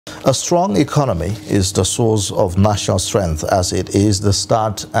A strong economy is the source of national strength, as it is the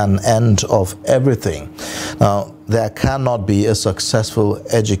start and end of everything. Now, there cannot be a successful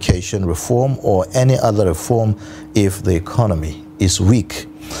education reform or any other reform if the economy is weak.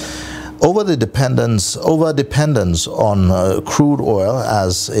 Over-dependence on crude oil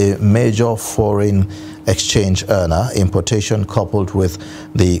as a major foreign exchange earner, importation coupled with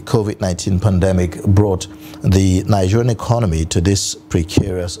the COVID-19 pandemic brought the Nigerian economy to this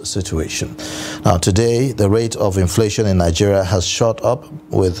precarious situation. Now, today, the rate of inflation in Nigeria has shot up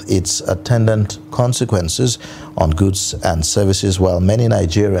with its attendant consequences on goods and services, while many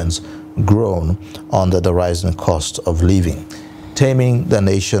Nigerians groan under the rising cost of living. Taming the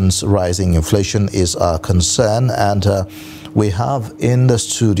nation's rising inflation is our concern, and we have in the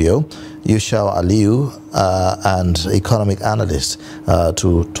studio Yushau Aliyu, and economic analyst,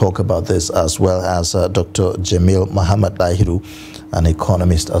 to talk about this, as well as Dr. Jamil Muhammad Dahiru, an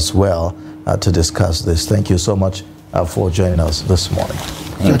economist as well, to discuss this. Thank you so much for joining us this morning.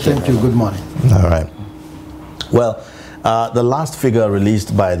 Thank you. Good morning. All right. Well, the last figure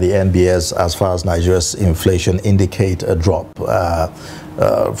released by the NBS as far as Nigeria's inflation indicate a drop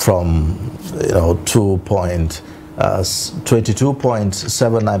from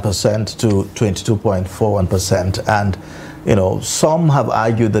 22.79% to 22.41%, and some have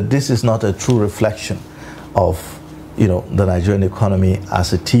argued that this is not a true reflection of the Nigerian economy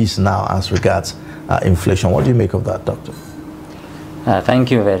as it is now as regards inflation. What do you make of that, Doctor? Thank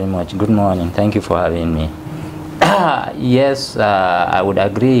you very much. Good morning. Thank you for having me. Yes, I would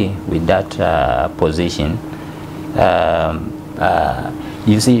agree with that position.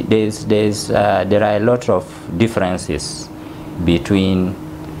 You see, there are a lot of differences between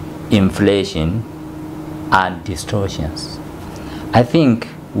inflation and distortions. I think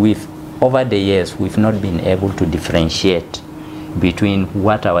over the years, we've not been able to differentiate between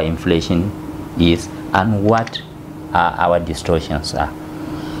what our inflation is and what our distortions are.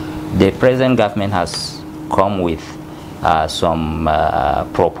 The present government has come with some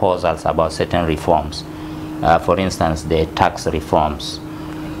proposals about certain reforms. For instance, the tax reforms.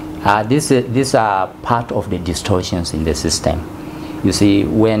 These are part of the distortions in the system. You see,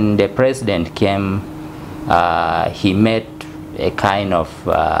 when the president came, he made a kind of,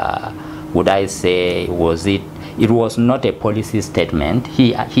 would I say, it was not a policy statement.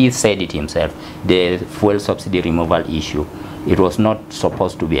 He said it himself, the fuel subsidy removal issue. It was not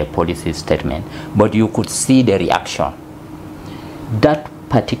supposed to be a policy statement, but you could see the reaction. That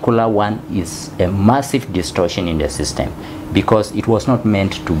particular one is a massive distortion in the system because it was not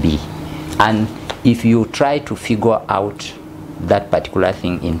meant to be. And if you try to figure out that particular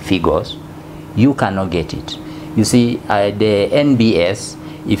thing in figures, you cannot get it. You see, the NBS,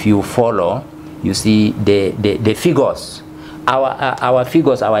 if you follow, you see the figures, our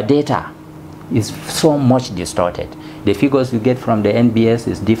figures, our data is so much distorted. The figures you get from the NBS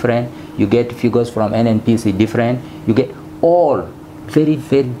is different. You get figures from NNPC different. You get all very,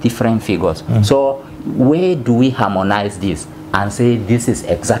 very different figures. So where do we harmonize this and say this is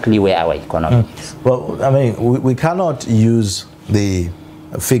exactly where our economy is? Well, I mean, we cannot use the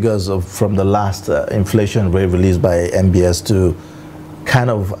figures from the last inflation rate released by NBS to kind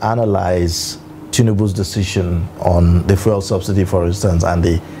of analyze Tinubu's decision on the fuel subsidy, for instance, and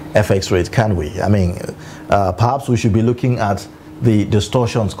the FX rate, can we? I mean, perhaps we should be looking at the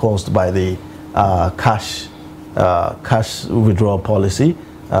distortions caused by the cash withdrawal policy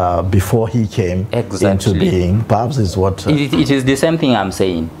before he came into being. Perhaps is what... It is the same thing I'm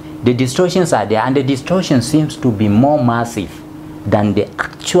saying. The distortions are there, and the distortion seems to be more massive than the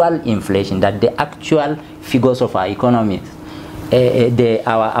actual inflation, than the actual figures of our economy.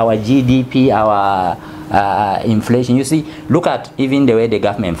 Our GDP, our inflation. You see, look at even the way the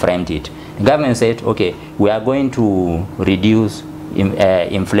government framed it. The government said, okay, we are going to reduce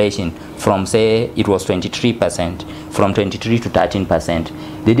inflation from, say, it was 23%, from 23 to 13%.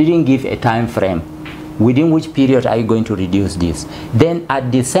 They didn't give a time frame. Within which period are you going to reduce this? Then at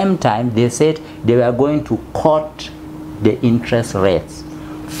the same time, they said they were going to cut the interest rates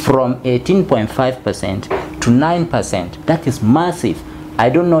from 18.5% to 9%. That is massive. I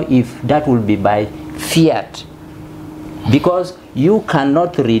don't know if that will be by fiat, because you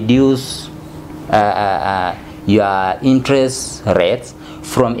cannot reduce your interest rates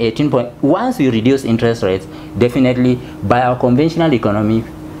from 18 point. Once you reduce interest rates, definitely by our conventional economy,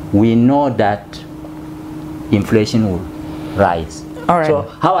 we know that inflation will rise. All right. So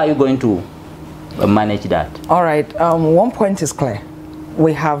how are you going to manage that? All right. One point is clear.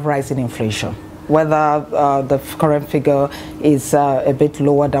 We have rising inflation. whether the current figure is a bit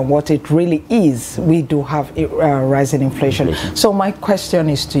lower than what it really is, we do have a rise in inflation. So my question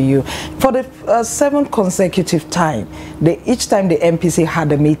is to you, for the 7th consecutive time, each time the MPC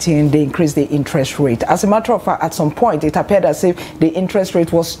had a meeting, they increased the interest rate. As a matter of fact, at some point, it appeared as if the interest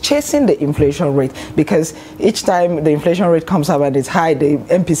rate was chasing the inflation rate, because each time the inflation rate comes up and it's high, the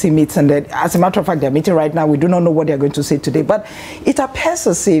MPC meets, and then, as a matter of fact, they're meeting right now. We do not know what they're going to say today, but it appears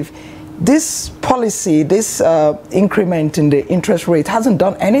as if this policy, this increment in the interest rate hasn't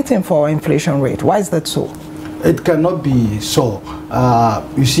done anything for our inflation rate. Why is that so? It cannot be so.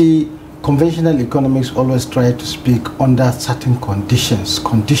 You see, conventional economics always try to speak under certain conditions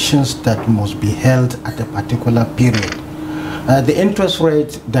that must be held at a particular period. The interest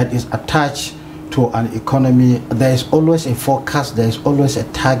rate that is attached to an economy, there is always a forecast, there is always a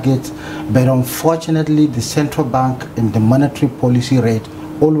target, but unfortunately the central bank in the monetary policy rate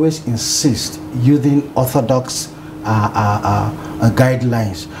always insist using orthodox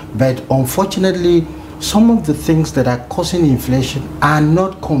guidelines. But unfortunately, some of the things that are causing inflation are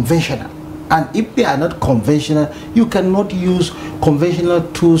not conventional. And if they are not conventional, you cannot use conventional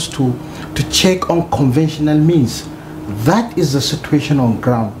tools to check on conventional means. That is the situation on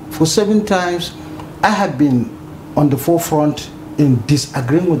ground. For 7 times, I have been on the forefront in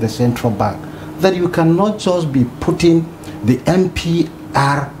disagreeing with the central bank that you cannot just be putting the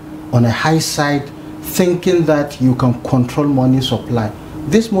MPR on a high side thinking that you can control money supply.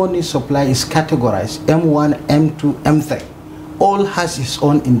 This money supply is categorized M1, M2, M3. All has its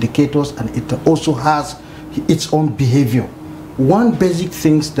own indicators, and it also has its own behavior. One basic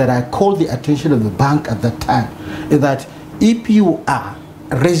thing that I called the attention of the bank at that time is that if you are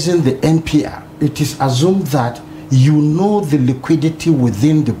raising the MPR, it is assumed that you know the liquidity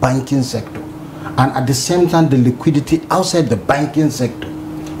within the banking sector, and at the same time the liquidity outside the banking sector.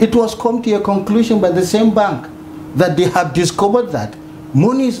 It was come to a conclusion by the same bank that they have discovered that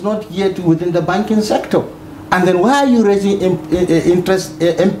money is not yet within the banking sector. And then why are you raising interest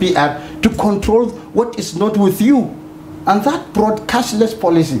MPR to control what is not with you? And that brought cashless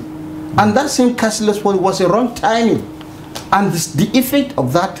policy. And that same cashless policy was a wrong timing. And the effect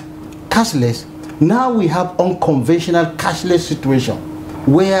of that cashless, now we have unconventional cashless situation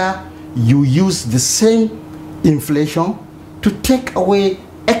where you use the same inflation to take away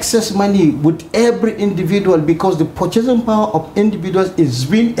excess money with every individual, because the purchasing power of individuals is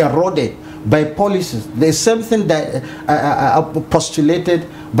being eroded by policies. There's something that postulated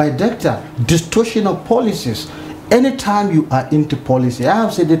by Dr. distortion of policies. Anytime you are into policy, I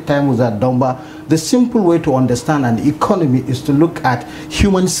have said it time with that Domba, the simple way to understand an economy is to look at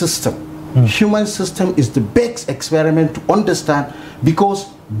human system. Human system is the best experiment to understand, because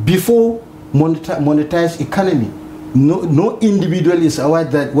before monetized economy, no individual is aware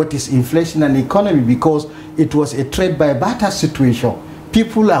that what is inflation and economy, because it was a trade by barter situation.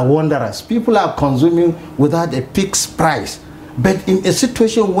 People are wanderers. People are consuming without a fixed price. But in a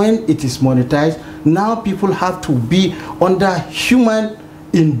situation when it is monetized, now people have to be under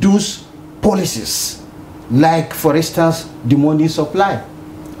human-induced policies, like, for instance, the money supply,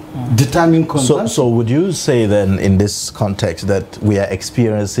 determining consumption. So would you say then, in this context, that we are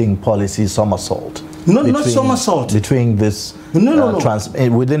experiencing policy somersault? No, not somersault. Between this,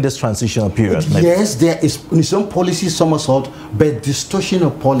 within this transitional period. Maybe. Yes, there is some policy somersault, but distortion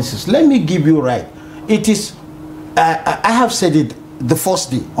of policies. Let me give you right. It is, I have said it the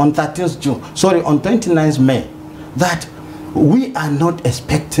first day, on 13th June, sorry, on 29th May, that we are not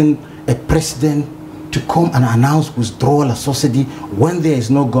expecting a president to come and announce withdrawal of subsidy when there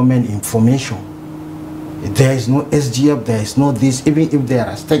is no government information. There is no SGF, there is no this, even if there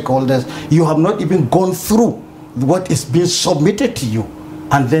are stakeholders, you have not even gone through what is being submitted to you.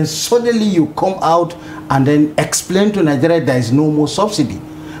 And then suddenly you come out and then explain to Nigeria there is no more subsidy.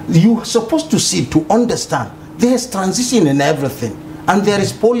 You are supposed to see, to understand, there is transition in everything. And there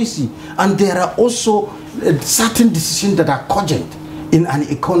is policy. And there are also certain decisions that are cogent in an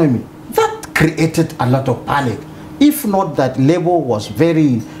economy. That created a lot of panic. If not that labor was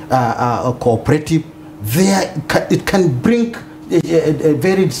very cooperative, it can bring a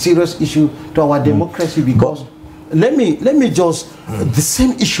very serious issue to our democracy, because let me just the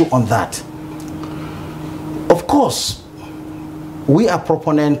same issue on that. Of course, we are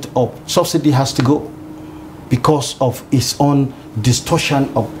proponent of subsidy has to go because of its own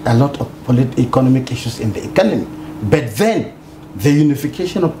distortion of a lot of economic issues in the economy. But then the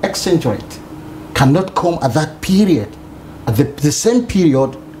unification of exchange rate cannot come at that period. At the same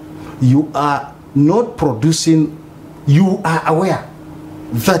period, you are not producing, you are aware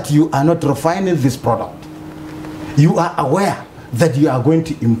that you are not refining this product. You are aware that you are going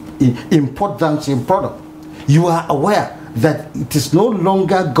to import that same product. You are aware that it is no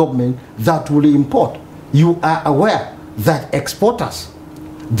longer government that will import. You are aware that exporters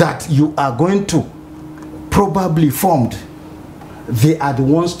that you are going to probably formed, they are the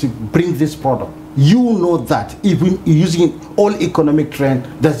ones to bring this product. You know that even using all economic trend,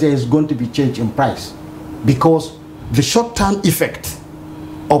 that there is going to be change in price, because the short-term effect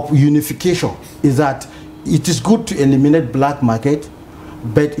of unification is that it is good to eliminate black market,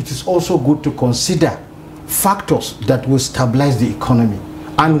 but it is also good to consider factors that will stabilize the economy.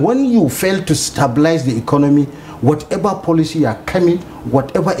 And when you fail to stabilize the economy, whatever policy you are coming,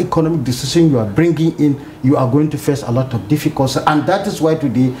 whatever economic decision you are bringing in, you are going to face a lot of difficulties. And that is why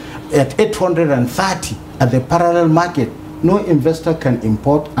today, at 830 at the parallel market, no investor can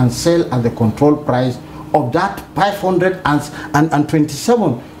import and sell at the control price of that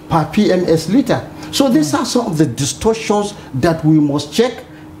 527 per PMS liter. So these are some of the distortions that we must check.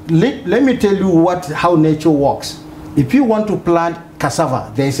 Let me tell you how nature works. If you want to plant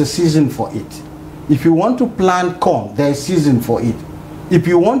cassava, there is a season for it. If you want to plant corn, there is a season for it. If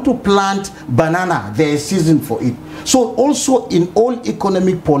you want to plant banana, there is a season for it. So also in all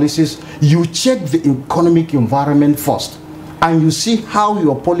economic policies, you check the economic environment first, and you see how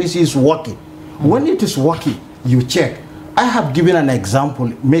your policy is working. When it is working, you check. I have given an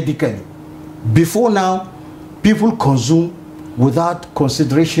example medically. Before now, people consume without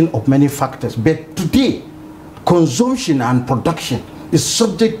consideration of many factors. But today, consumption and production is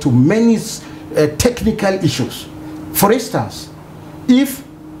subject to many technical issues. For instance, if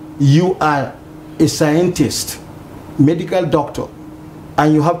you are a scientist, medical doctor,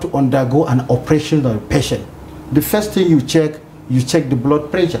 and you have to undergo an operation on a patient, the first thing you check the blood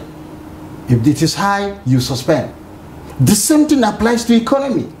pressure. If it is high, you suspend. The same thing applies to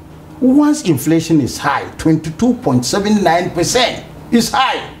economy. Once inflation is high, 22.79% is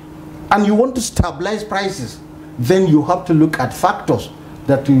high, and you want to stabilize prices, then you have to look at factors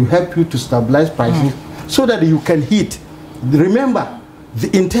that will help you to stabilize prices so that you can hit. Remember,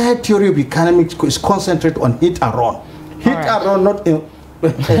 the entire theory of economics is concentrated on hit and run. Hit and run, not in.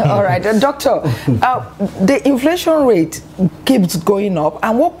 All right, doctor, the inflation rate keeps going up,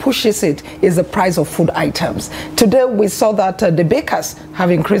 and what pushes it is the price of food items. Today we saw that the bakers have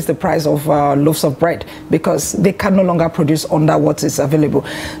increased the price of loaves of bread because they can no longer produce under what is available.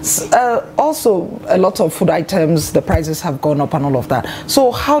 Also, a lot of food items, the prices have gone up and all of that.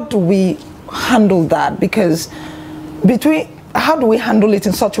 So how do we handle that? Because how do we handle it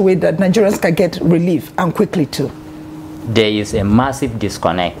in such a way that Nigerians can get relief and quickly too? There is a massive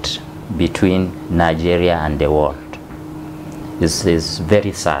disconnect between Nigeria and the world. This is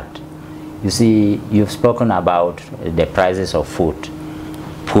very sad. You see, you've spoken about the prices of food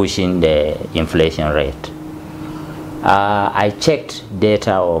pushing the inflation rate. I checked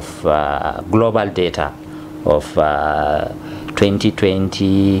data of global data of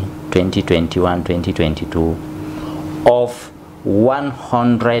 2020, 2021, 2022 of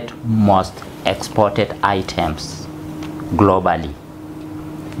 100 most exported items globally.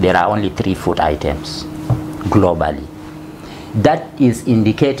 There are only 3 food items globally. That is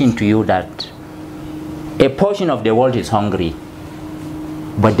indicating to you that a portion of the world is hungry,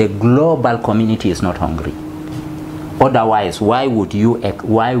 but the global community is not hungry. Otherwise, why would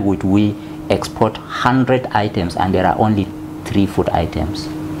we export 100 items and there are only 3 food items?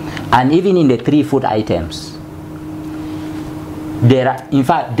 And even in the 3 food items, there are, in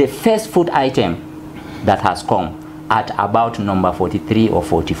fact, the first food item that has come at about number 43 or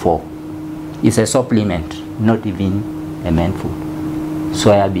 44 is a supplement, not even a main food,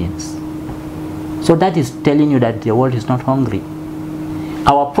 soya beans. So that is telling you that the world is not hungry.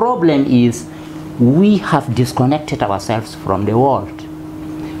 Our problem is we have disconnected ourselves from the world.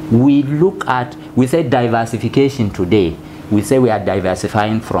 We say diversification today. We say we are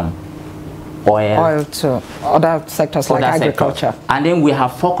diversifying from oil to other sectors like agriculture. And then we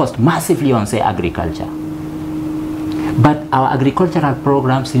have focused massively on, say, agriculture. But our agricultural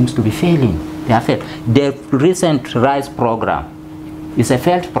program seems to be failing. They are failed. The recent rice program is a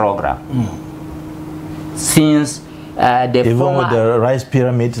failed program. Since even with the rice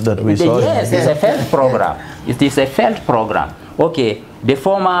pyramid that we saw. Yes, it's a failed program. It is a failed program. Okay, the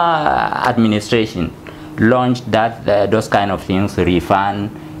former administration launched those kind of things,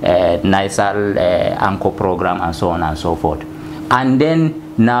 refund, NISAL, ANCO program, and so on and so forth. And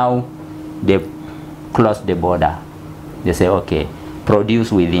then now they closed the border. They say, okay,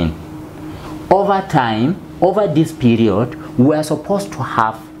 produce within. Over time, over this period, we are supposed to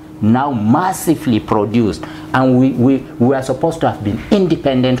have now massively produced, and we are supposed to have been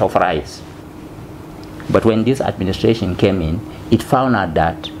independent of rice. But when this administration came in, it found out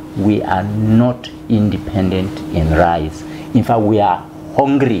that we are not independent in rice. In fact, we are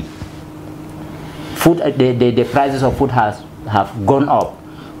hungry. Food, the prices of food have gone up.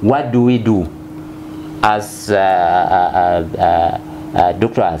 What do we do? As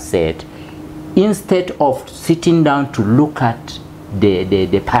Doctor has said, instead of sitting down to look at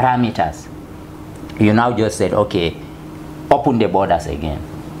the parameters, you now just said, okay, open the borders again,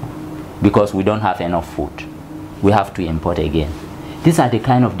 because we don't have enough food. We have to import again. These are the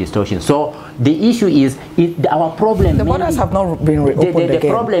kind of distortions. So the issue is, our problem. The borders have not been reopened again. The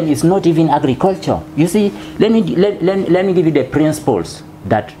problem is not even agriculture. You see, let me give you the principles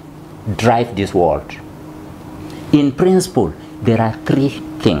that drive this world. In principle, there are three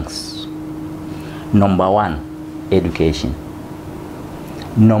things. Number one, education.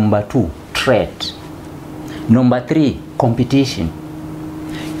 Number two, trade. Number three, competition.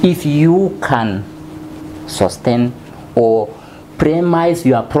 If you can sustain or premise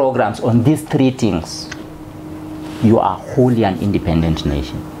your programs on these three things, you are wholly an independent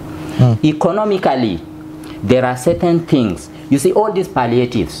nation. Economically, there are certain things. You see, all these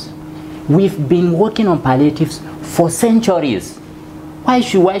palliatives, we've been working on palliatives for centuries. Why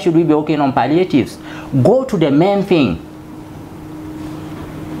should we be working on palliatives? Go to the main thing.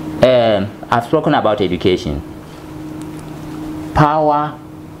 I've spoken about education, power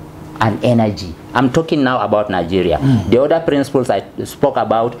and energy. I'm talking now about Nigeria. The other principles I spoke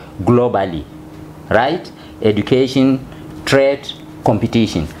about globally, right? Education, trade,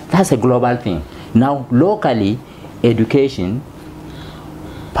 competition. That's a global thing. Now, locally, education,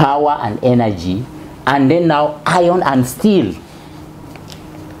 power and energy, and then now iron and steel.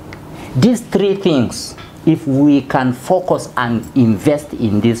 These three things, if we can focus and invest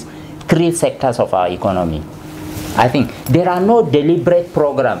in these three sectors of our economy, I think there are no deliberate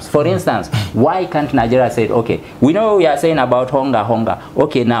programs. For instance, why can't Nigeria say, okay, we know we are saying about hunger.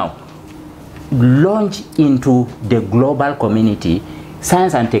 Okay, now, launch into the global community,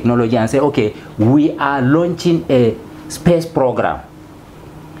 science and technology, and say, okay, we are launching a space program.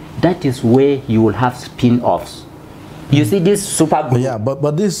 That is where you will have spin-offs. You see this super group. Yeah,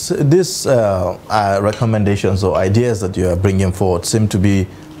 but these recommendations or ideas that you are bringing forward seem to be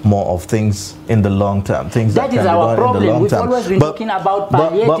more of things in the long term. Things that is our problem. We've always been talking about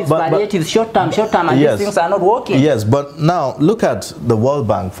palliatives, short term, and yes, these things are not working. Yes, but now look at the World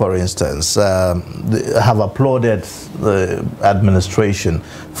Bank, for instance, have applauded the administration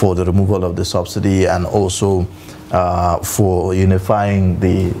for the removal of the subsidy and also for unifying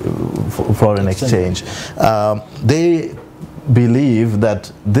the foreign exchange. They believe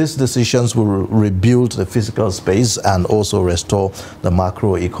that these decisions will rebuild the physical space and also restore the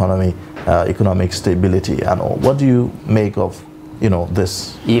economic stability and all. What do you make of,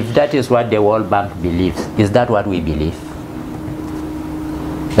 this? If that is what the World Bank believes, is that what we believe?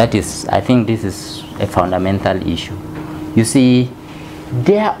 That is, I think this is a fundamental issue. You see,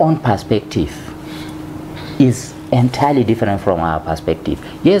 their own perspective is entirely different from our perspective.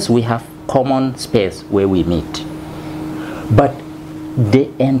 Yes, we have common space where we meet, but the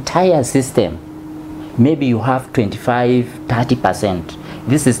entire system, maybe you have 25–30%.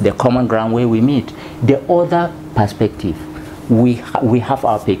 This is the common ground where we meet. The other perspective, we have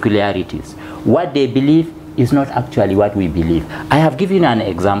our peculiarities. What they believe is not actually what we believe. I have given an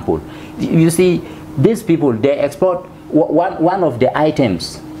example. You see, these people, they export one of the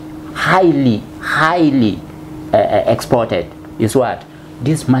items highly exported is what?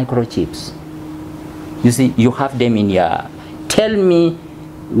 These microchips. You see, you have them in your... Tell me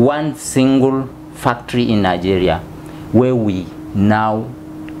one single factory in Nigeria where we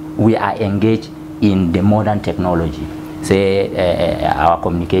are engaged in the modern technology. Say our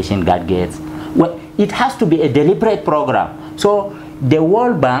communication gadgets. Well, it has to be a deliberate program. So the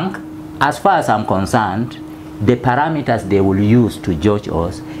World Bank, as far as I'm concerned, the parameters they will use to judge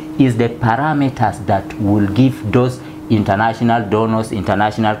us is the parameters that will give those international donors,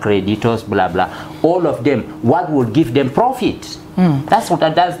 international creditors, blah blah, all of them, what will give them profit. That's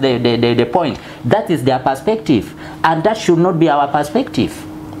the point. That is their perspective, and that should not be our perspective.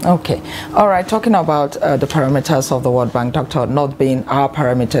 Okay, all right, talking about the parameters of the World Bank, Doctor, not being our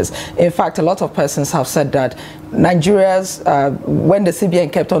parameters. In fact, a lot of persons have said that Nigeria's, when the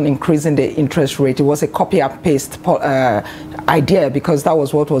CBN kept on increasing the interest rate, it was a copy and paste idea, because that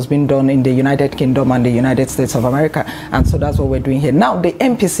was what was being done in the United Kingdom and the United States of America, and so that's what we're doing here. Now, the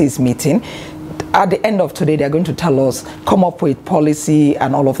MPC is meeting. at the end of today, they're going to tell us, come up with policy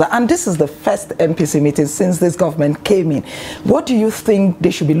and all of that. And this is the first MPC meeting since this government came in. What do you think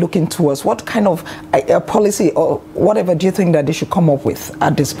they should be looking towards? What kind of policy or whatever do you think that they should come up with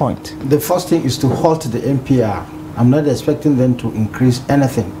at this point? The first thing is to halt the NPR. I'm not expecting them to increase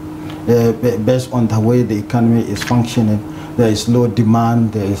anything based on the way the economy is functioning. There is low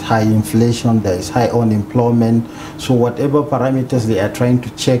demand, there is high inflation, there is high unemployment. So whatever parameters they are trying to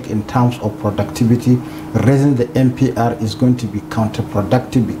check in terms of productivity, raising the NPR is going to be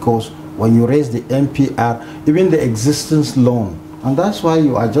counterproductive, because when you raise the NPR, even the existence loan, and that's why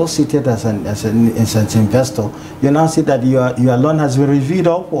you are just seated as an investor, you now see that your loan has been reviewed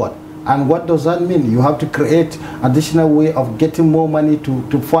upward. And what does that mean? You have to create additional way of getting more money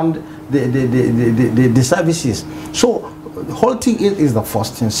to fund the services. So halting it is the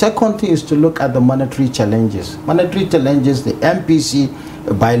first thing. Second thing is to look at the monetary challenges. Monetary challenges, the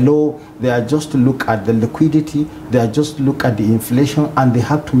MPC, by law, they are just to look at the liquidity, they are just to look at the inflation, and they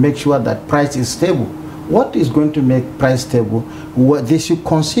have to make sure that price is stable. What is going to make price stable? What they should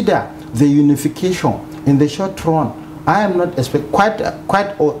consider the unification in the short run. I am not quite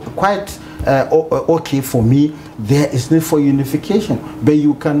okay for me. There is need for unification, but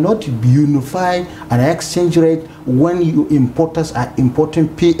you cannot unify an exchange rate when you importers are importing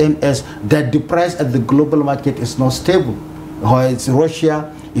PMS that the price at the global market is not stable. Whereas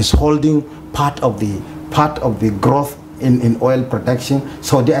Russia is holding part of the growth in oil production.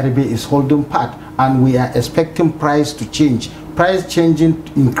 Saudi Arabia is holding part, and we are expecting price to change. Price changing,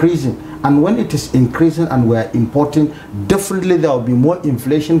 increasing. And when it is increasing and we are importing, definitely there will be more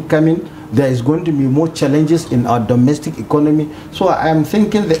inflation coming. There is going to be more challenges in our domestic economy. So I am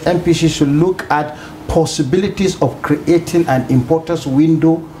thinking the MPC should look at possibilities of creating an importers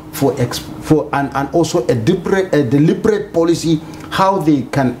window and also a deliberate policy how they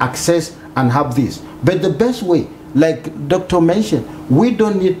can access and have this. But the best way, like Doctor mentioned, we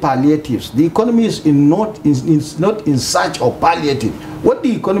don't need palliatives. The economy is not in search of palliative. What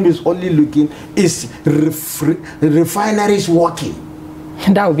the economy is only looking is refineries working.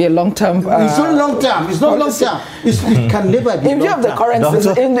 That would be a long-term. It's not long-term. It's not long-term. It can never be. In view of the current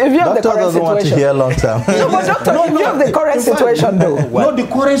situation, doesn't want to hear long-term. No, but doctor, in view of the current situation, though. No, the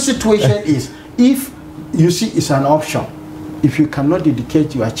current situation is, if you see, it's an option. If you cannot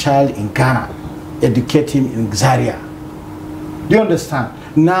educate your child in Ghana, educate him in Zaria. Do you understand?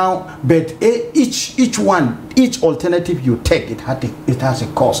 Now, but each alternative you take, it has a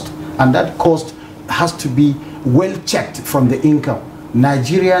cost, and that cost has to be well checked from the income.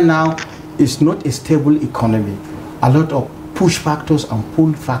 Nigeria now is not a stable economy. A lot of push factors and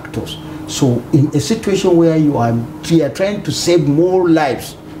pull factors. So in a situation where you are trying to save more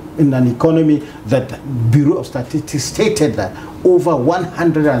lives in an economy, that Bureau of Statistics stated that over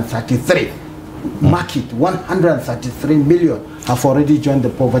 133, mark it, 133 million have already joined the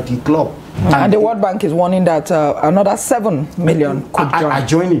poverty club. And the World Bank is warning that another 7 million could are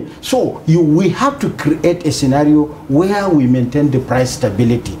joining. So we have to create a scenario where we maintain the price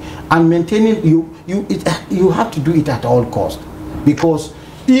stability, and maintaining you have to do it at all costs, because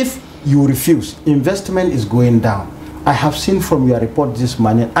if you refuse, investment is going down. I have seen from your report this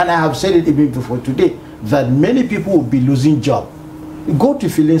morning, and I have said it even before today, that many people will be losing job. Go to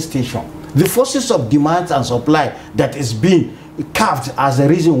filling station. The forces of demand and supply that is being carved as a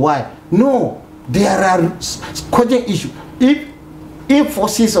reason why. No, there are cogent issues. If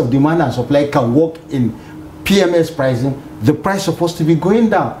forces of demand and supply can work in PMS pricing, the price is supposed to be going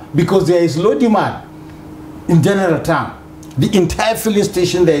down, because there is low demand in general term. The entire filling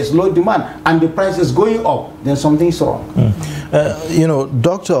station, there is low demand, and the price is going up, then something's wrong. You know,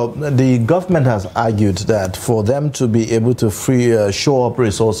 Doctor, the government has argued that for them to be able to shore up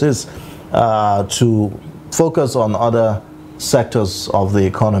resources to focus on other sectors of the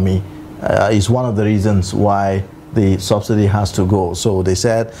economy is one of the reasons why the subsidy has to go. So they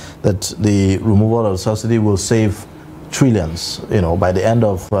said that the removal of the subsidy will save trillions. You know, by the end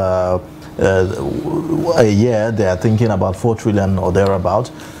of a year, they are thinking about 4 trillion or thereabout.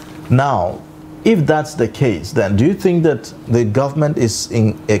 Now, if that's the case, then do you think that the government is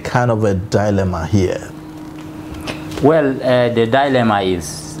in a kind of a dilemma here? Well, the dilemma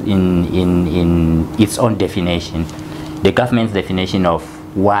is in its own definition. The government's definition of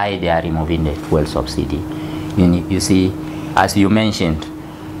why they are removing the fuel subsidy. You see, as you mentioned,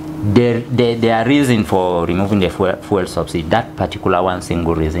 their reason for removing the fuel subsidy, that particular one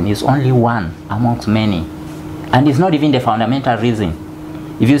single reason, is only one amongst many. And it's not even the fundamental reason.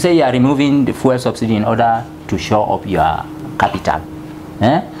 If you say you are removing the fuel subsidy in order to shore up your capital,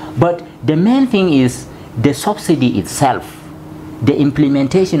 but the main thing is the subsidy itself the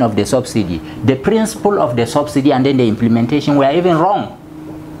implementation of the subsidy, the principle of the subsidy and then the implementation were even wrong.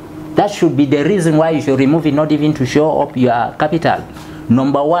 That should be the reason why you should remove it, not even to show up your capital.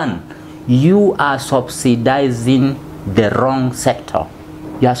 Number one, you are subsidizing the wrong sector.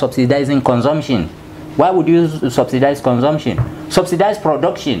 You are subsidizing consumption. Why would you subsidize consumption? Subsidize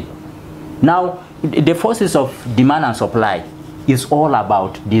production. Now, the forces of demand and supply is all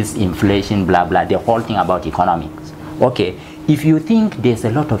about this inflation, blah, blah, the whole thing about economics. Okay, if you think there's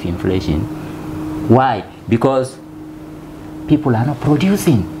a lot of inflation, why? Because people are not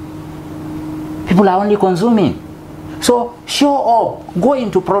producing. People are only consuming. So show up, go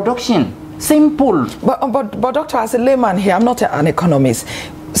into production. Simple. But Doctor, as a layman here, I'm not an economist.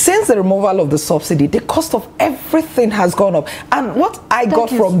 Since the removal of the subsidy, the cost of everything has gone up. And what I've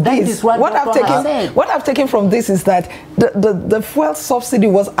taken from this is that the fuel subsidy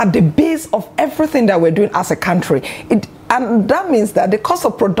was at the base of everything that we're doing as a country. And that means that the cost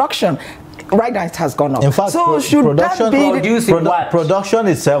of production right now it has gone up. In fact, so production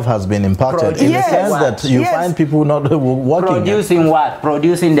itself has been impacted in the sense that you find people not working. Producing what?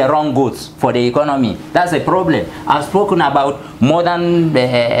 Producing the wrong goods for the economy. That's a problem. I've spoken about modern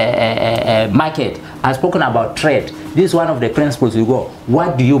market. I've spoken about trade. This is one of the principles you go.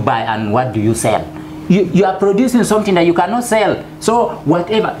 What do you buy and what do you sell? You are producing something that you cannot sell. So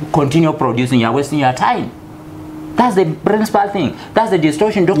whatever, continue producing. You are wasting your time. That's the principal thing. That's the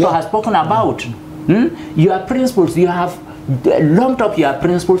distortion doctor has spoken about. Your principles, you have lumped up your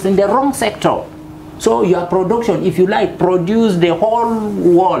principles in the wrong sector. So your production, if you like, produce the whole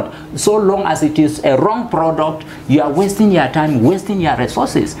world. So long as it is a wrong product, you are wasting your time, wasting your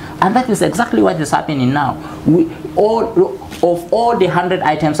resources. And that is exactly what is happening now. Of all the 100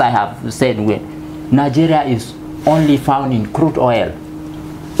 items I have said, Nigeria is only found in crude oil.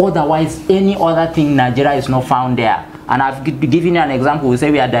 Otherwise, any other thing, Nigeria is not found there. And I've given you an example. We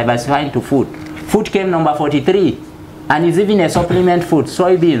say we are diversifying to food. Food came number 43, and it's even a supplement food,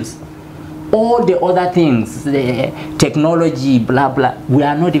 soybeans. All the other things, the technology, blah, blah, we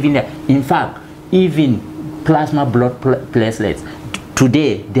are not even there. In fact, even plasma blood platelets,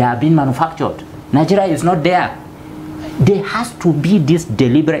 today, they are being manufactured. Nigeria is not there. There has to be this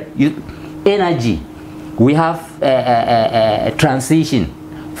deliberate energy. We have a transition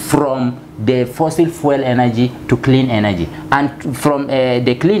from the fossil fuel energy to clean energy, and from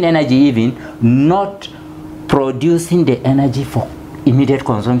the clean energy even not producing the energy for immediate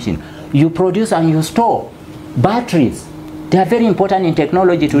consumption. You produce and you store. Batteries, they are very important in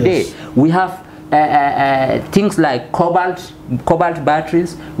technology today. Yes. We have things like cobalt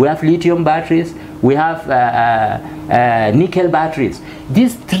batteries, we have lithium batteries, we have nickel batteries.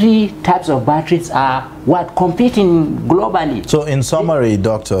 These three types of batteries are what competing globally. So in summary,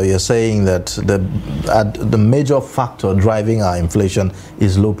 doctor, you're saying that the major factor driving our inflation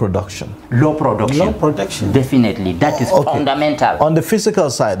is low production. Low production. Low production. Definitely. That is fundamental. On the physical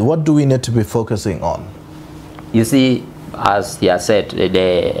side, what do we need to be focusing on? You see, as he has said,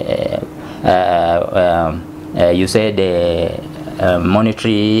 you say the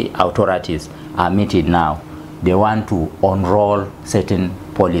monetary authorities are meeting now. They want to unroll certain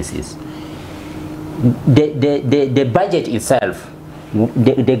policies. The budget itself,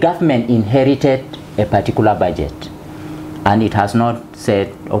 the government inherited a particular budget, and it has not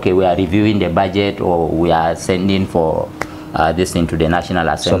said, okay, we are reviewing the budget or we are sending for this into the National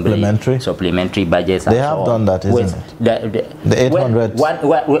Assembly. Supplementary budgets. They have done that, isn't it? The 800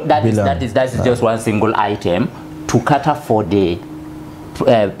 that is just one single item to cater for the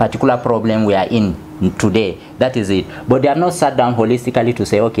particular problem we are in today. That is it. But they have not sat down holistically to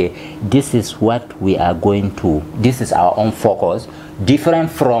say, okay, this is what we are going to, this is our own focus, different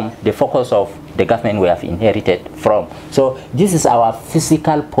from the focus of the government we have inherited from. So this is our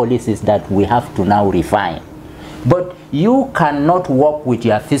physical policies that we have to now refine. But you cannot work with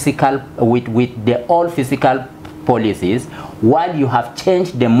your physical, with the all physical policies while you have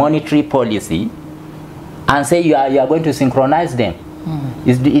changed the monetary policy and say you are going to synchronize them.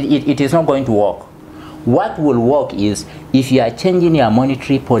 It is not going to work. What will work is if you are changing your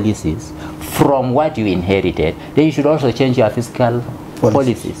monetary policies from what you inherited, then you should also change your fiscal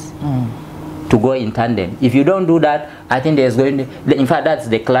policies to go in tandem. If you don't do that, I think there's going to, in fact, that's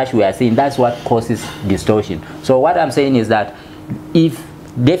the clash we are seeing. That's what causes distortion. So what I'm saying is that if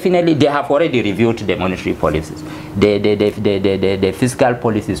definitely they have already reviewed the monetary policies, the fiscal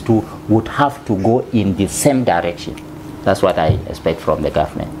policies too would have to go in the same direction. That's what I expect from the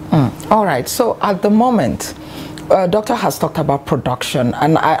government. All right. So at the moment, Doctor has talked about production,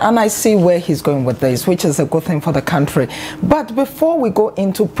 and I see where he's going with this, which is a good thing for the country. But before we go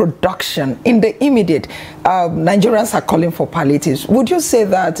into production, in the immediate, Nigerians are calling for palliatives. Would you say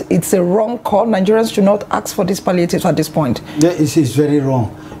that it's a wrong call? Nigerians should not ask for these palliatives at this point? Yeah, it is very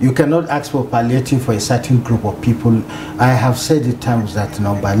wrong. You cannot ask for palliative for a certain group of people. I have said at times that,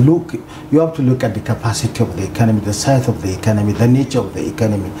 but look, you have to look at the capacity of the economy, the size of the economy, the nature of the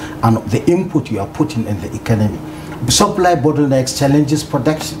economy, and the input you are putting in the economy. Supply bottlenecks challenges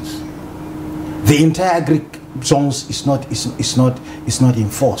productions. The entire agri zones is not in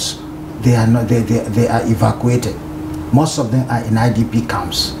force. They are not. They are evacuated. Most of them are in IDP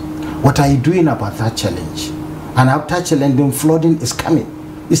camps. What are you doing about that challenge? And after challenging, flooding is coming.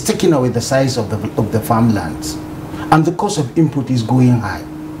 It's taking away the size of the farmlands, and the cost of input is going high.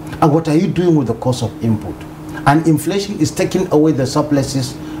 And what are you doing with the cost of input? And inflation is taking away the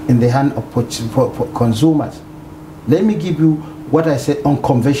surpluses in the hand of for consumers. Let me give you what I said: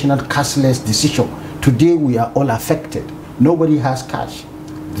 unconventional cashless decision. Today we are all affected. Nobody has cash.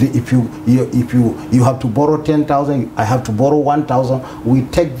 If you have to borrow 10,000, I have to borrow 1,000. We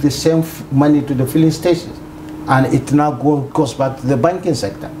take the same money to the filling stations, and it now goes back to the banking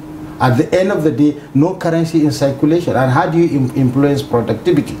sector. At the end of the day, no currency in circulation. And how do you influence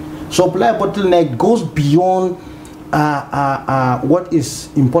productivity? Supply bottleneck goes beyond what is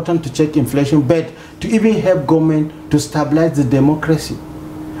important to check inflation, but to even help government to stabilize the democracy.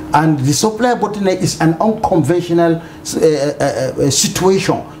 And the supply bottleneck is an unconventional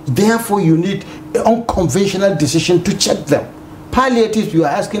situation. Therefore, you need an unconventional decision to check them. Palliatives, you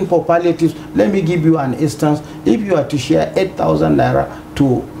are asking for palliatives. Let me give you an instance. If you are to share 8,000 naira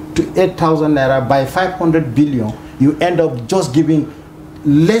to 8,000 naira by 500 billion, you end up just giving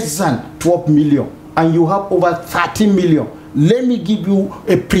less than 12 million, and you have over 30 million. Let me give you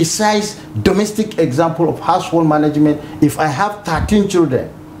a precise domestic example of household management. If I have 13 children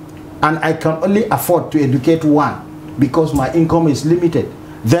and I can only afford to educate one because my income is limited,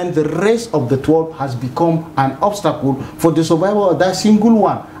 then the rest of the 12 has become an obstacle for the survival of that single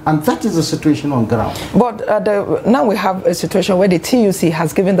one. And that is the situation on ground. But now we have a situation where the TUC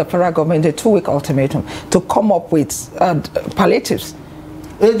has given the federal government a 2-week ultimatum to come up with palliatives.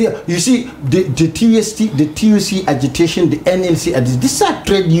 You see, the TUC agitation, the NLC, these are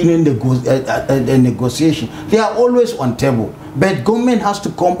trade union negotiation. They are always on table. But government has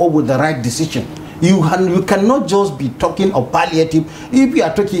to come up with the right decision. You cannot just be talking of palliative. If you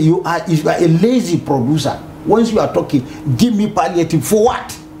are talking, you are a lazy producer. Once you are talking, give me palliative for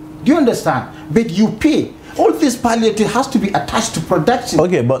what? Do you understand? But you pay. All this palliative has to be attached to production.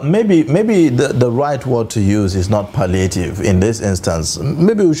 Okay, but maybe the right word to use is not palliative in this instance.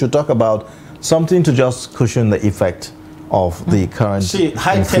 Maybe we should talk about something to just cushion the effect of the current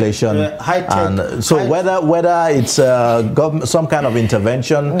inflation. And so whether it's some kind of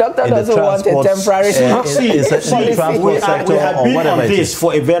intervention Doctor in the transport sector, we have been on this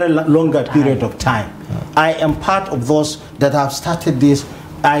for a very longer period of time. I am part of those that have started this.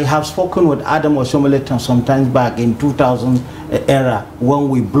 I have spoken with Adam Oshomoleton sometimes back in 2000 era when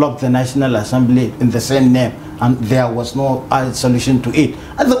we blocked the National Assembly in the same name, and there was no solution to it.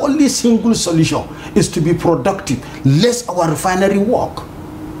 And the only single solution is to be productive. Let our refinery work.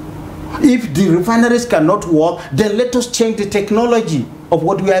 If the refineries cannot work, then let us change the technology of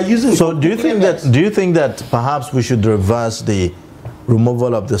what we are using. So do you think that perhaps we should reverse the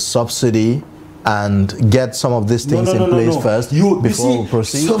removal of the subsidy and get some of these things in place first before we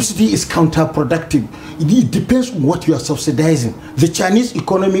proceed? Subsidy is counterproductive. It depends on what you are subsidizing. The Chinese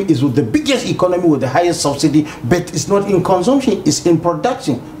economy is the biggest economy with the highest subsidy, but it's not in consumption, it's in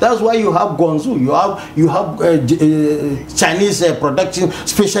production. That's why you have Guangzhou, you have Chinese production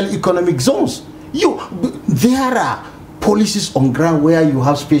special economic zones. There are policies on ground where you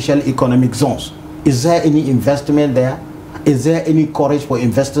have special economic zones. Is there any investment there? Is there any courage for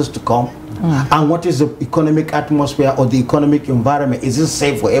investors to come? And what is the economic atmosphere or the economic environment? Is it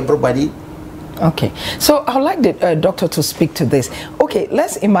safe for everybody? Okay, so I'd like the doctor to speak to this. Okay,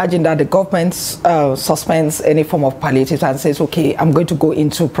 let's imagine that the government suspends any form of palliative and says, okay, I'm going to go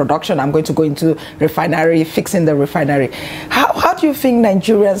into production, I'm going to go into refinery, fixing the refinery. How do you think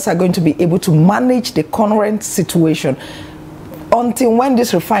Nigerians are going to be able to manage the current situation until when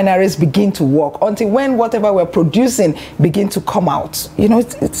these refineries begin to work, until when whatever we're producing begin to come out? You know,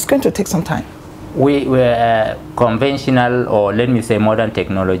 it's going to take some time. Conventional, or let me say modern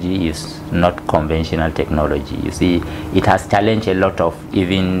technology is not conventional technology. You see, it has challenged a lot of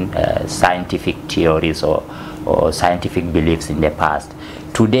even scientific theories or scientific beliefs in the past.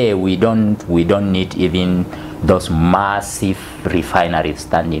 Today, we don't need even those massive refineries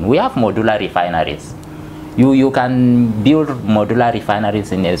standing. We have modular refineries. You can build modular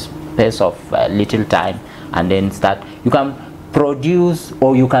refineries in a space of little time, and then start. You can produce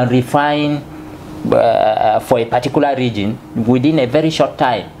or you can refine for a particular region within a very short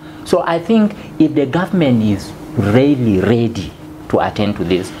time. So I think if the government is really ready to attend to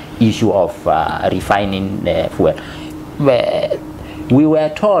this issue of refining fuel, we were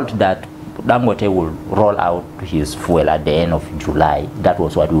told that Dangote will roll out his fuel at the end of July. That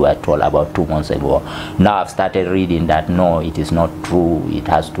was what we were told about 2 months ago. Now I've started reading that no, it is not true. It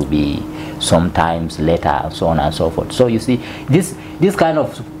has to be sometimes later, so on and so forth. So you see, this kind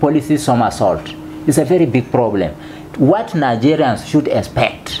of policy somersault is a very big problem. What Nigerians should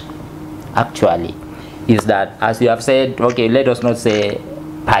expect, actually, is that, as you have said, okay, let us not say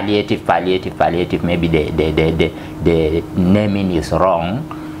palliative, maybe the naming is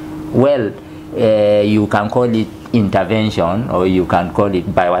wrong. Well, you can call it intervention, or you can call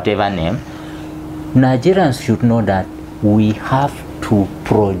it by whatever name. Nigerians should know that we have to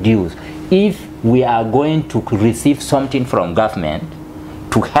produce. If we are going to receive something from government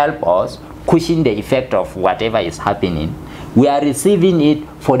to help us cushion the effect of whatever is happening, we are receiving it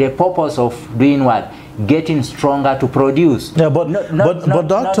for the purpose of doing what? Getting stronger to produce. Yeah, but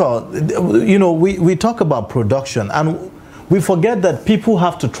doctor, you know, we talk about production, and we forget that people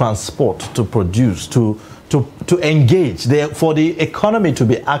have to transport, to produce, to engage. For the economy to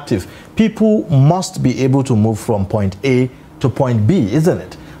be active, people must be able to move from point A to point B, isn't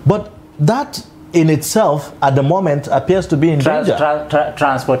it? But that in itself, at the moment, appears to be in danger.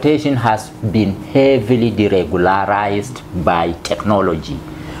 Transportation has been heavily deregularized by technology.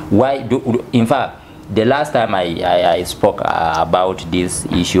 Why? In fact, the last time I spoke about this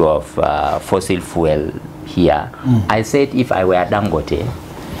issue of fossil fuel here, I said if I were Dangote,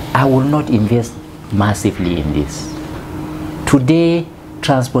 I would not invest massively in this. Today,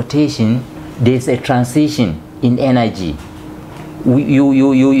 transportation, there's a transition in energy.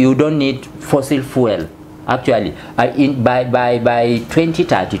 You don't need fossil fuel. Actually, by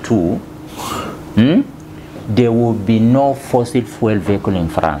 2032, there will be no fossil fuel vehicle in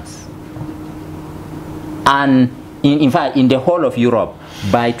France. And in fact, in the whole of Europe,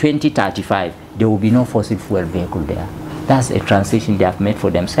 by 2035, there will be no fossil fuel vehicle there. That's a transition they have made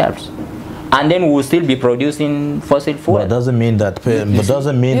for themselves. And then we will still be producing fossil fuel. But doesn't mean that.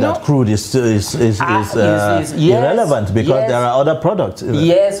 That crude is irrelevant, because there are other products.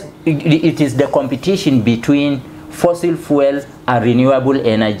 Yes, it is the competition between fossil fuel and renewable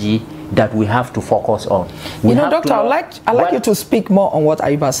energy that we have to focus on. You know, Doctor, I'd like you to speak more on what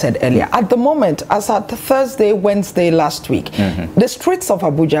Ayuba said earlier. At the moment, as at Thursday, Wednesday last week, the streets of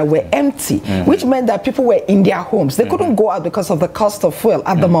Abuja were empty, which meant that people were in their homes. They couldn't go out because of the cost of fuel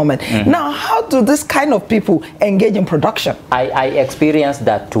at the moment. Now, how do this kind of people engage in production? I experienced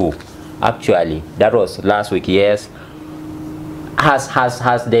that too, actually. That was last week, yes. Has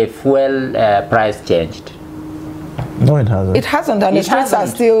the fuel price changed? No, it hasn't. It hasn't, and the streets are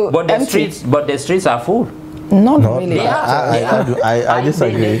still empty. But the streets are full. Not really. I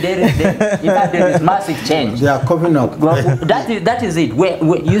disagree. In fact, there is massive change. They are coming up. Well, that is it. Where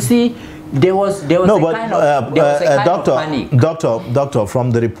you see, there was a kind of panic. Doctor,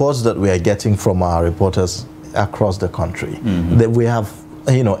 from the reports that we are getting from our reporters across the country, that we have,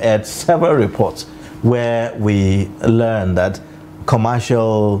 had several reports where we learn that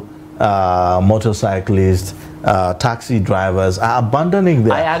commercial motorcyclists, taxi drivers are abandoning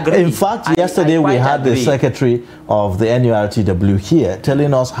their... I agree. In fact, yesterday we had the secretary of the NURTW here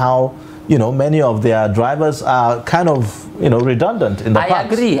telling us how, many of their drivers are kind of, redundant in the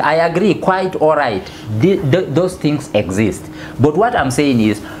past. I agree, quite all right. Those things exist. But what I'm saying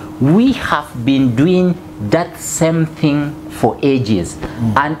is, we have been doing that same thing for ages,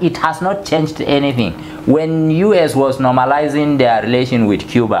 and it has not changed anything. When US was normalizing their relation with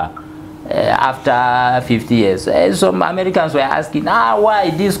Cuba, after 50 years, some Americans were asking, why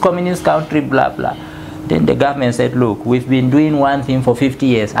this communist country, blah, blah. Then the government said, look, we've been doing one thing for 50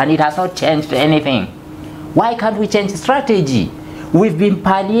 years, and it has not changed anything. Why can't we change strategy? We've been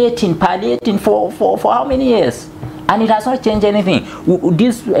palliating for how many years? And it has not changed anything.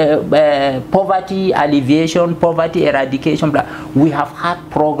 This poverty alleviation, poverty eradication, blah, we have had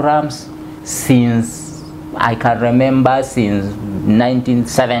programs since, I can remember, since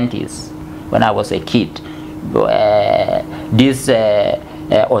 1970s. When I was a kid, these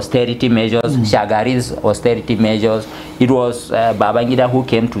austerity measures, Shagari's austerity measures, it was Babangida who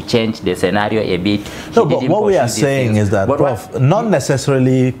came to change the scenario a bit. No, but what we are saying is that, Prof, not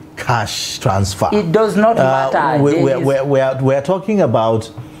necessarily cash transfer. It does not matter. We are talking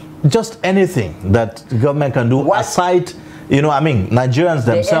about just anything that the government can do aside, you know, I mean, Nigerians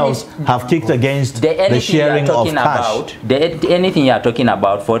themselves have kicked against the sharing of cash. Anything you are talking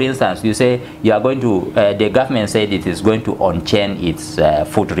about, for instance, you say you are going to, the government said it is going to unchain its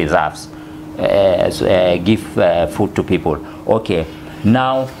food reserves, give food to people. Okay,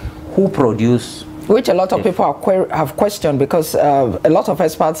 now who produce? Which a lot of people have questioned, because a lot of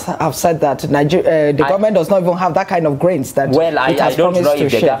experts have said that the government does not even have that kind of grains that I don't know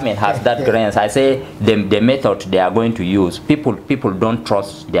if the government has that grains. I say the method they are going to use, people don't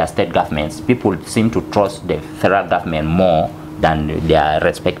trust their state governments. People seem to trust the federal government more than their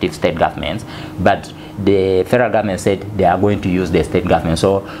respective state governments. But the federal government said they are going to use the state government.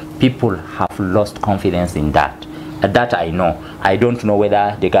 So people have lost confidence in that. That I know. I don't know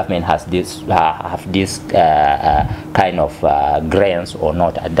whether the government has this kind of grains or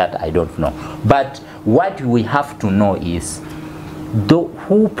not. That I don't know. But what we have to know is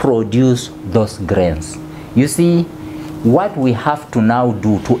who produce those grains. You see, what we have to now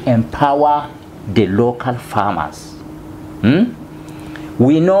do to empower the local farmers.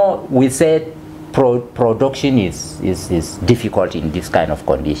 We know, we said production is difficult in this kind of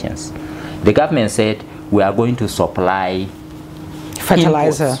conditions. The government said we are going to supply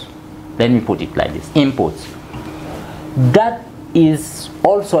fertilizer. Inputs. Let me put it like this: inputs. That is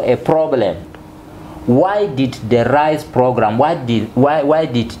also a problem. Why did the rice program? Why did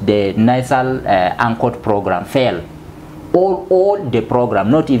the NISAL anchored program fail? All the program,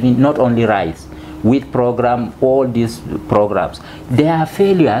 not only rice, wheat program, all these programs, they are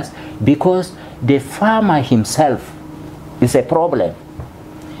failures because the farmer himself is a problem.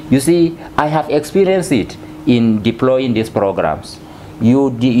 You see, I have experienced it in deploying these programs. You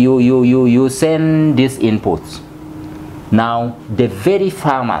send these inputs. Now, the very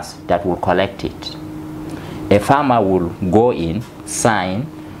farmers that will collect it, a farmer will go in, sign,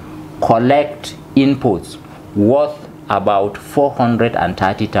 collect inputs worth about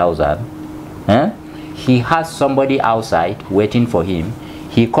 430,000. He has somebody outside waiting for him.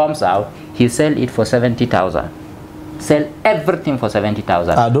 He comes out, he sells it for 70,000. Sell everything for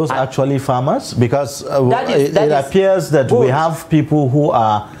 70,000. Are those actually farmers? Because it appears that we have people who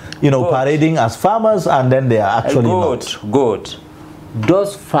are, you know, parading as farmers, and then they are actually not. Good.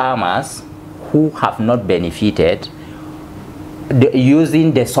 Those farmers who have not benefited,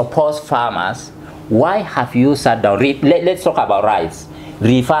 using the supposed farmers, why have you sat down? Let's talk about rice.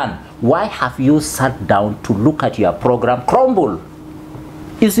 Refund. Why have you sat down to look at your program crumble?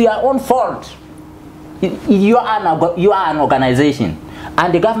 It's your own fault. You are an organization,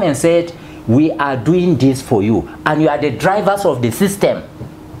 and the government said we are doing this for you, and you are the drivers of the system,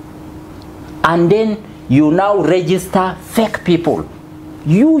 and then you now register fake people.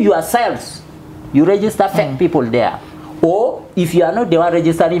 You yourselves, you register fake people there. Or if you are not the one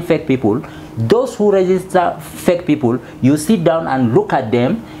registering fake people, those who register fake people, you sit down and look at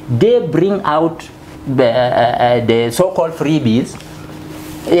them. They bring out the so-called freebies,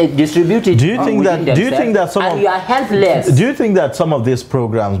 distributed. Do you think that some and of, you are helpless? Do you think that some of these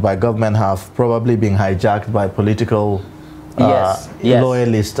programs by government have probably been hijacked by political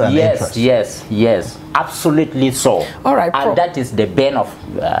loyalists and interests? Yes, absolutely so. All right, and that is the bane of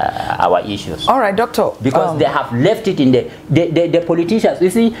our issues. All right, doctor. Because they have left it in the politicians.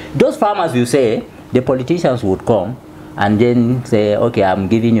 You see, those farmers, you say, the politicians would come and then say, okay, I'm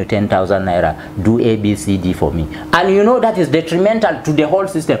giving you 10,000 naira, do A, B, C, D for me. And you know that is detrimental to the whole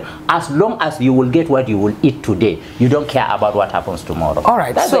system. As long as you will get what you will eat today, you don't care about what happens tomorrow. All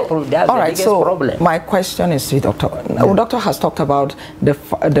right, that's the biggest problem. My question is to you, Doctor. The doctor has talked about the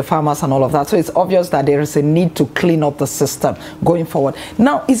farmers and all of that, so it's obvious that there is a need to clean up the system going forward.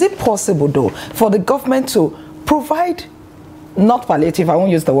 Now, is it possible, though, for the government to provide, not palliative, I won't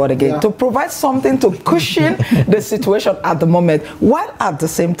use the word again, to provide something to cushion the situation at the moment, while at the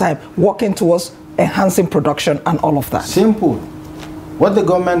same time working towards enhancing production and all of that? Simple. What the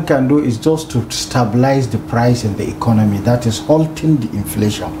government can do is just to stabilize the price in the economy, that is halting the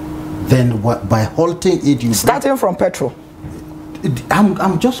inflation. Then by halting it, you starting from petrol.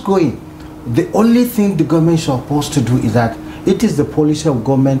 I'm just going. The only thing the government is supposed to do is that it is the policy of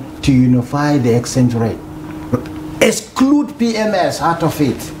government to unify the exchange rate. Exclude PMS out of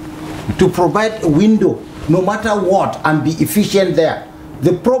it, to provide a window no matter what and be efficient there.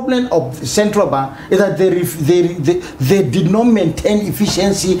 The problem of the central bank is that they did not maintain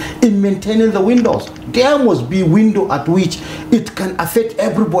efficiency in maintaining the windows. There must be a window at which it can affect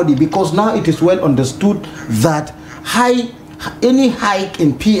everybody, because now it is well understood that any hike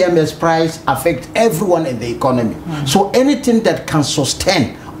in PMS price affects everyone in the economy. So anything that can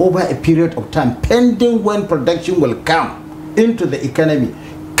sustain over a period of time, pending when production will come into the economy,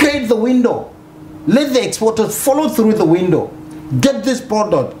 create the window Let the exporters follow through the window, get this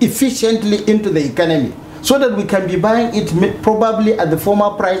product efficiently into the economy, so that we can be buying it probably at the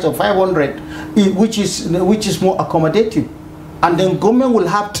former price of 500, which is more accommodative. And then government will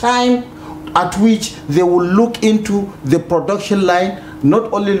have time at which they will look into the production line,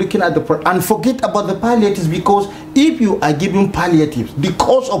 not only looking at the and forget about the palliatives, because if you are giving palliatives, the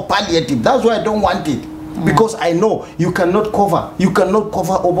cost of palliative, that's why I don't want it. Because I know you cannot cover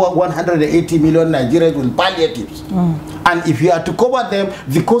over 180 million Nigerians with palliatives. And if you are to cover them,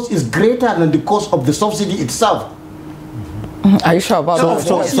 the cost is greater than the cost of the subsidy itself. Are you sure about that?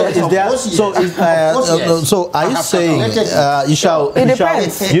 So are you saying are you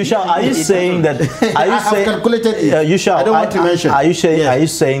saying that are you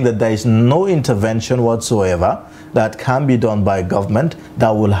saying that there is no intervention whatsoever that can be done by government that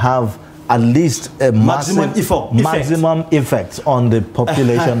will have at least a maximum effect on the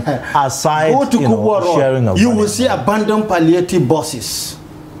population aside sharing of you money? will see abandoned palliative buses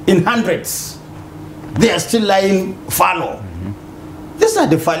in hundreds. They are still lying fallow. These are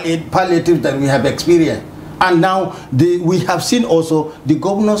the palliatives that we have experienced. And now we have seen also the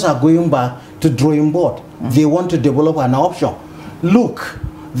governors are going back to drawing board. They want to develop an option. Look,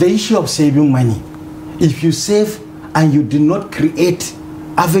 the issue of saving money. If you save and you do not create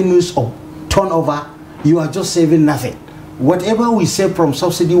avenues of turnover, you are just saving nothing. Whatever we save from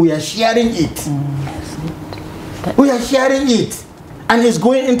subsidy, we are sharing it. We are sharing it. And it's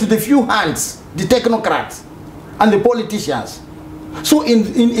going into the few hands, the technocrats and the politicians. So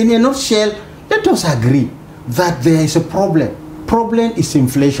in a nutshell, let us agree that there is a problem. Problem is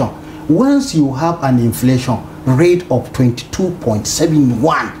inflation. Once you have an inflation rate of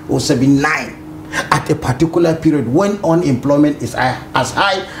 22.71 or 79 at a particular period when unemployment is as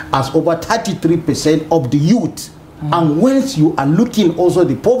high as over 33% of the youth, and once you are looking also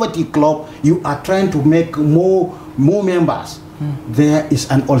the poverty club, you are trying to make more members, there is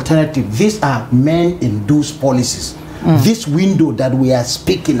an alternative. These are man-induced policies. This window that we are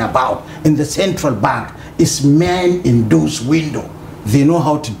speaking about in the central bank is man-induced window. They know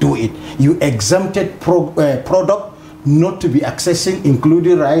how to do it. You exempted product not to be accessing,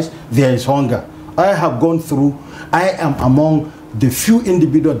 including rice, there is hunger. I have gone through, I am among the few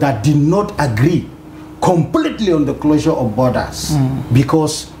individuals that did not agree completely on the closure of borders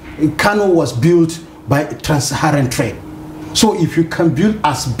because Kano was built by trans-Saharan trade. So if you can build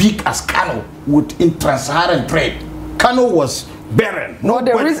as big as Kano in trans-Saharan trade, Kano was barren. No,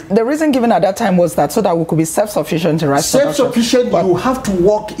 the reason given at that time was that so that we could be self-sufficient in rice. Self-sufficient, you have to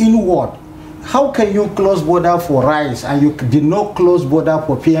walk inward. How can you close border for rice and you did not close border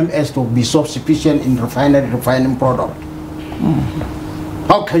for PMS to be self-sufficient in refining product?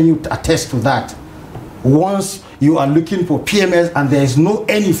 How can you attest to that? Once you are looking for PMS and there is no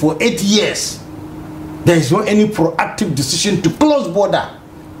any for 8 years, there is no any proactive decision to close border,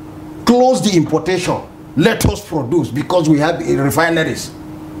 close the importation, let us produce because we have refineries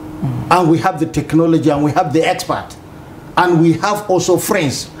and we have the technology and we have the expert. And we have also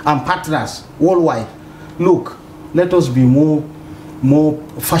friends and partners worldwide. Look, let us be more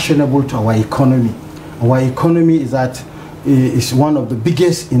fashionable to our economy. Our economy is one of the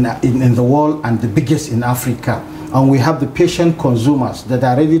biggest in the world and the biggest in Africa. And we have the patient consumers that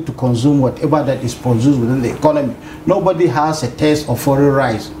are ready to consume whatever that is produced within the economy. Nobody has a taste of foreign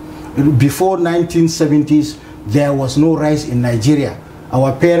rice. Before 1970s, there was no rice in Nigeria.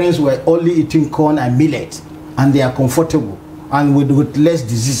 Our parents were only eating corn and millet. And they are comfortable and with less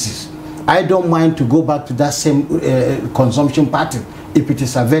diseases. I don't mind to go back to that same consumption pattern if it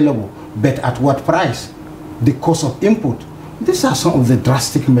is available, but at what price? The cost of input. These are some of the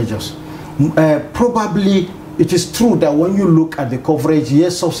drastic measures. Probably it is true that when you look at the coverage,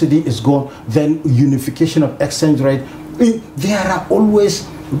 yes, subsidy is gone, then unification of exchange rate. There are always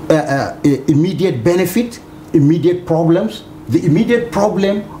immediate benefit, immediate problems. The immediate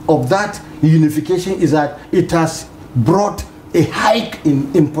problem of that unification is that it has brought a hike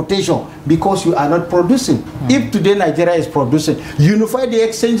in importation because you are not producing. If today Nigeria is producing, unify the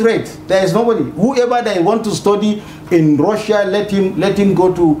exchange rate. There is nobody. Whoever they want to study in Russia, let him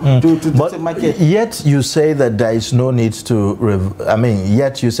go to the market. Yet you say that there is no need to.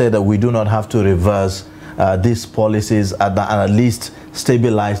 Yet you say that we do not have to reverse these policies and at least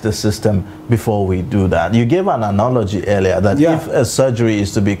stabilize the system before we do that? You gave an analogy earlier that if a surgery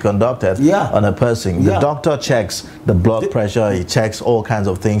is to be conducted on a person, the doctor checks the blood pressure, he checks all kinds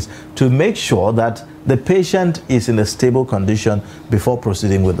of things to make sure that the patient is in a stable condition before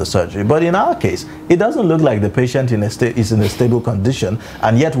proceeding with the surgery. But in our case, it doesn't look like the patient is in a stable condition,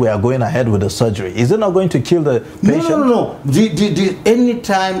 and yet we are going ahead with the surgery. Is it not going to kill the patient? No.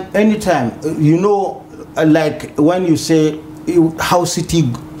 Anytime, you know, like when you say how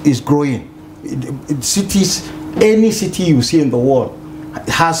city is growing, cities, any city you see in the world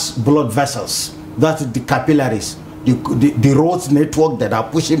has blood vessels, that's the capillaries. The roads network that are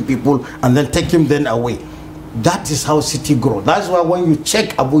pushing people and then taking them away. That is how city grows. That's why when you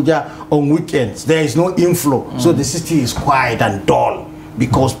check Abuja on weekends, there is no inflow. So the city is quiet and dull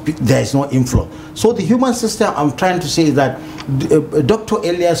because there is no inflow. So the human system, I'm trying to say is that Dr.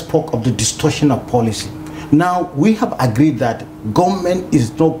 Elias spoke of the distortion of policy. Now we have agreed that government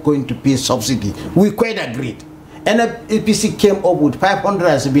is not going to pay subsidy. We quite agreed. And APC came up with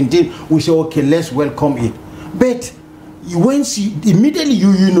 517. We say, okay, let's welcome it. But once immediately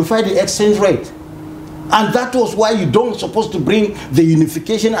you unify the exchange rate, and that was why you don't supposed to bring the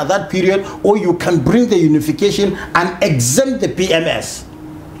unification at that period, or you can bring the unification and exempt the PMS.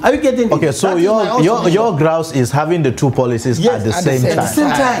 Are you getting it? Okay, so your grouse is having the two policies at the same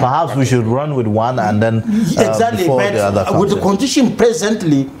time. Perhaps we should run with one and then exactly. Before but the other comes with the condition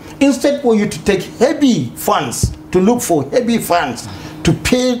presently, instead for you to take heavy funds, to look for heavy funds to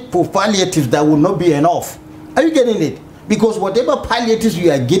pay for palliatives that will not be enough. Are you getting it? Because whatever palliatives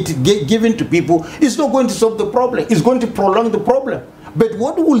you are giving to people is not going to solve the problem. It's going to prolong the problem. But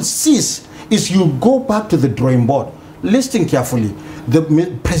what will cease is you go back to the drawing board. Listen carefully.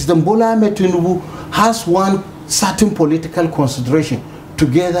 President Bola Ahmed Tinubu has one certain political consideration.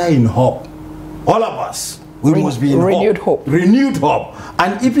 Together in hope. All of us, we must be in renewed hope. Renewed hope.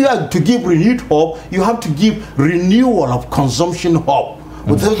 And if you are to give renewed hope, you have to give renewal of consumption hope.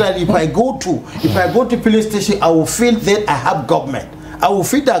 So that if I go to police station, I will feel that I have government. I will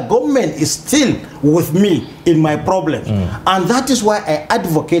feel that government is still with me in my problems. And that is why I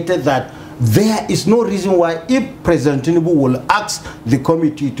advocated that there is no reason why if President Tinubu will ask the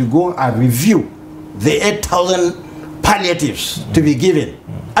committee to go and review the 8,000 palliatives to be given.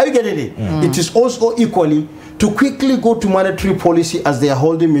 Are you getting it? It is also equally to quickly go to monetary policy as they are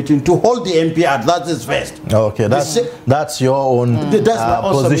holding meeting, to hold the MPR. That is first. Okay, that's your own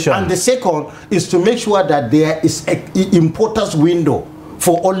position. And the second is to make sure that there is an importance window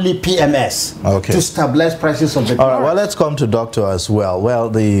for only PMS to stabilize prices of the All right, well, let's come to doctor as well.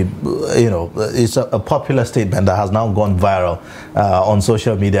 Well, it's a popular statement that has now gone viral on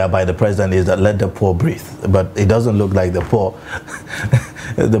social media by the president is that let the poor breathe. But it doesn't look like the poor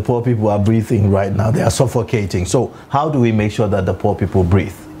the poor people are breathing right now. They are suffocating. So how do we make sure that the poor people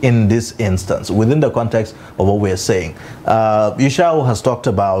breathe in this instance within the context of what we're saying? Yushao has talked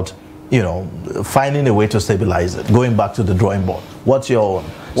about finding a way to stabilize it, going back to the drawing board. What's your own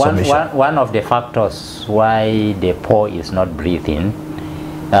submission? One of the factors why the poor is not breathing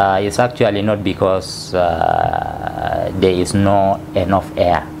is actually not because there is not enough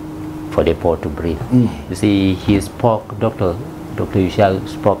air for the poor to breathe. You see, Dr. Yushao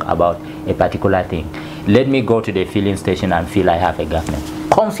spoke about a particular thing. Let me go to the filling station and feel I have a government.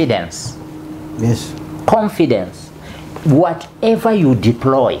 Confidence. Yes. Confidence. Whatever you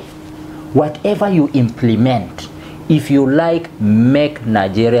deploy, whatever you implement, if you make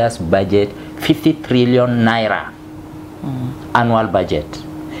Nigeria's budget 50 trillion naira annual budget.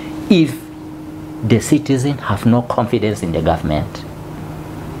 If the citizens have no confidence in the government,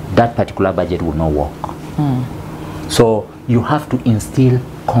 that particular budget will not work. So you have to instill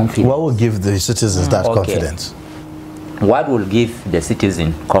confidence. What will give the citizens that confidence? What will give the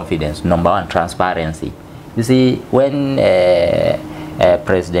citizen confidence? Number one, transparency. You see, when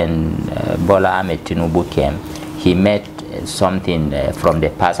President Bola Ahmed Tinubu came, he met something from the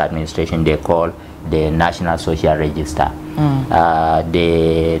past administration they call the National Social Register.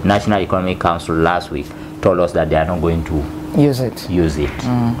 The National Economic Council last week told us that they are not going to use it.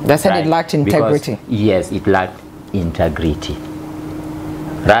 They said it lacked integrity. Because, yes, it lacked integrity.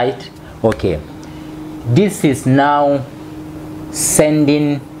 Right? Okay. This is now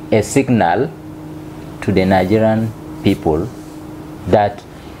sending a signal to the Nigerian people that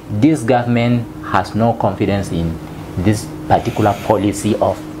this government has no confidence in this particular policy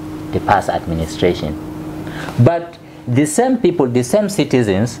of the past administration. But the same people, the same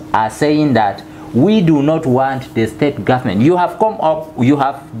citizens are saying that we do not want the state government. You have come up, you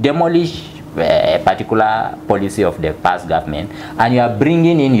have demolished a particular policy of the past government and you are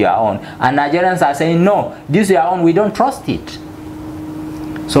bringing in your own. And Nigerians are saying, no, this is your own, we don't trust it.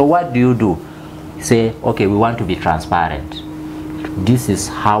 So what do? Say, okay, we want to be transparent. This is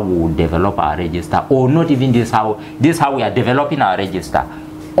how we will develop our register, or not even this is how we are developing our register.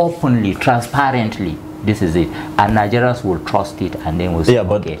 Openly, transparently, this is it, and Nigerians will trust it, and then we'll say,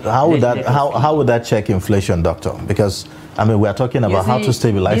 but okay, how would that check inflation, doctor? Because I mean, we are talking about how to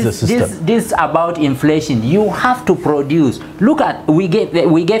stabilize the system. This about inflation. You have to produce. Look at, we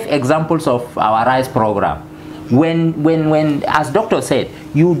gave examples of our rice program. When as doctor said,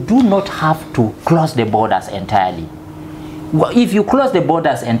 you do not have to close the borders entirely. If you close the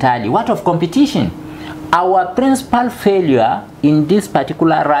borders entirely, what of competition? Our principal failure in this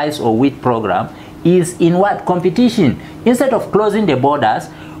particular rice or wheat program is in what? Competition. Instead of closing the borders,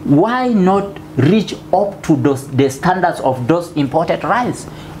 why not reach up to the standards of those imported rice?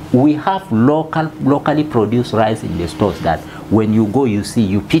 We have locally produced rice in the stores that when you go, you see,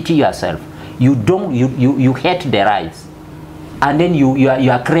 you pity yourself. You hate the rice, and then you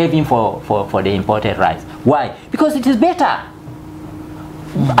are craving for the imported rice. Why? Because it is better.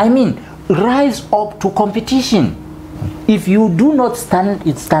 I mean, rise up to competition. If you do not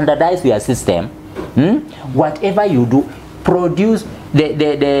standardize your system, whatever you do, produce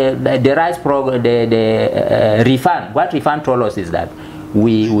the rice program, the refund. What refund told us is that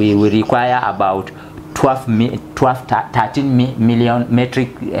we require about 13 million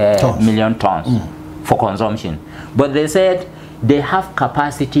metric million tons for consumption, but they said they have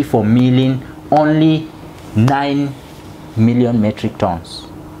capacity for milling only 9 million metric tons,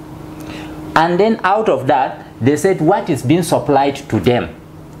 and then out of that they said what is being supplied to them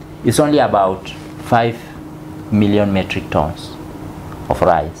is only about 5 million metric tons of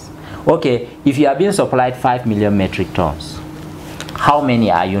rice. Okay, if you are being supplied 5 million metric tons, how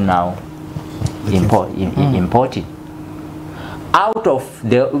many are you now importing? Out of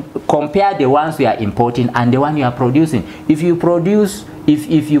compare the ones we are importing and the one you are producing. If you produce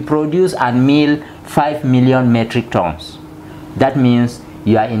and mill 5 million metric tons, that means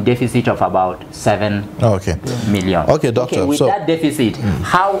you are in deficit of about 7 million. Okay, doctor. Okay, with that deficit,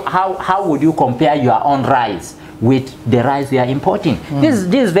 how would you compare your own rice with the rice we are importing? This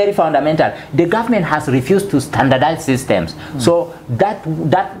is very fundamental. The government has refused to standardize systems, so that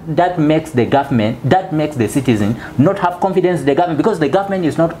makes the government, that makes the citizen not have confidence in the government, because the government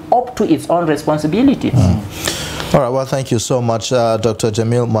is not up to its own responsibilities. All right, well, thank you so much, Dr.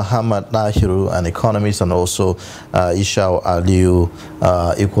 Jamil Muhammad Nahiru, an economist, and also Ishau Aliu,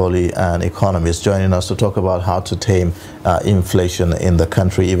 equally an economist, joining us to talk about how to tame inflation in the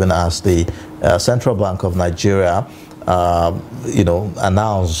country, even as the Central Bank of Nigeria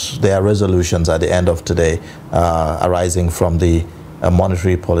announce their resolutions at the end of today, arising from the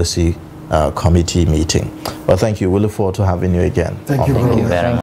Monetary Policy Committee meeting. Well, thank you. We look forward to having you again. Thank you very much.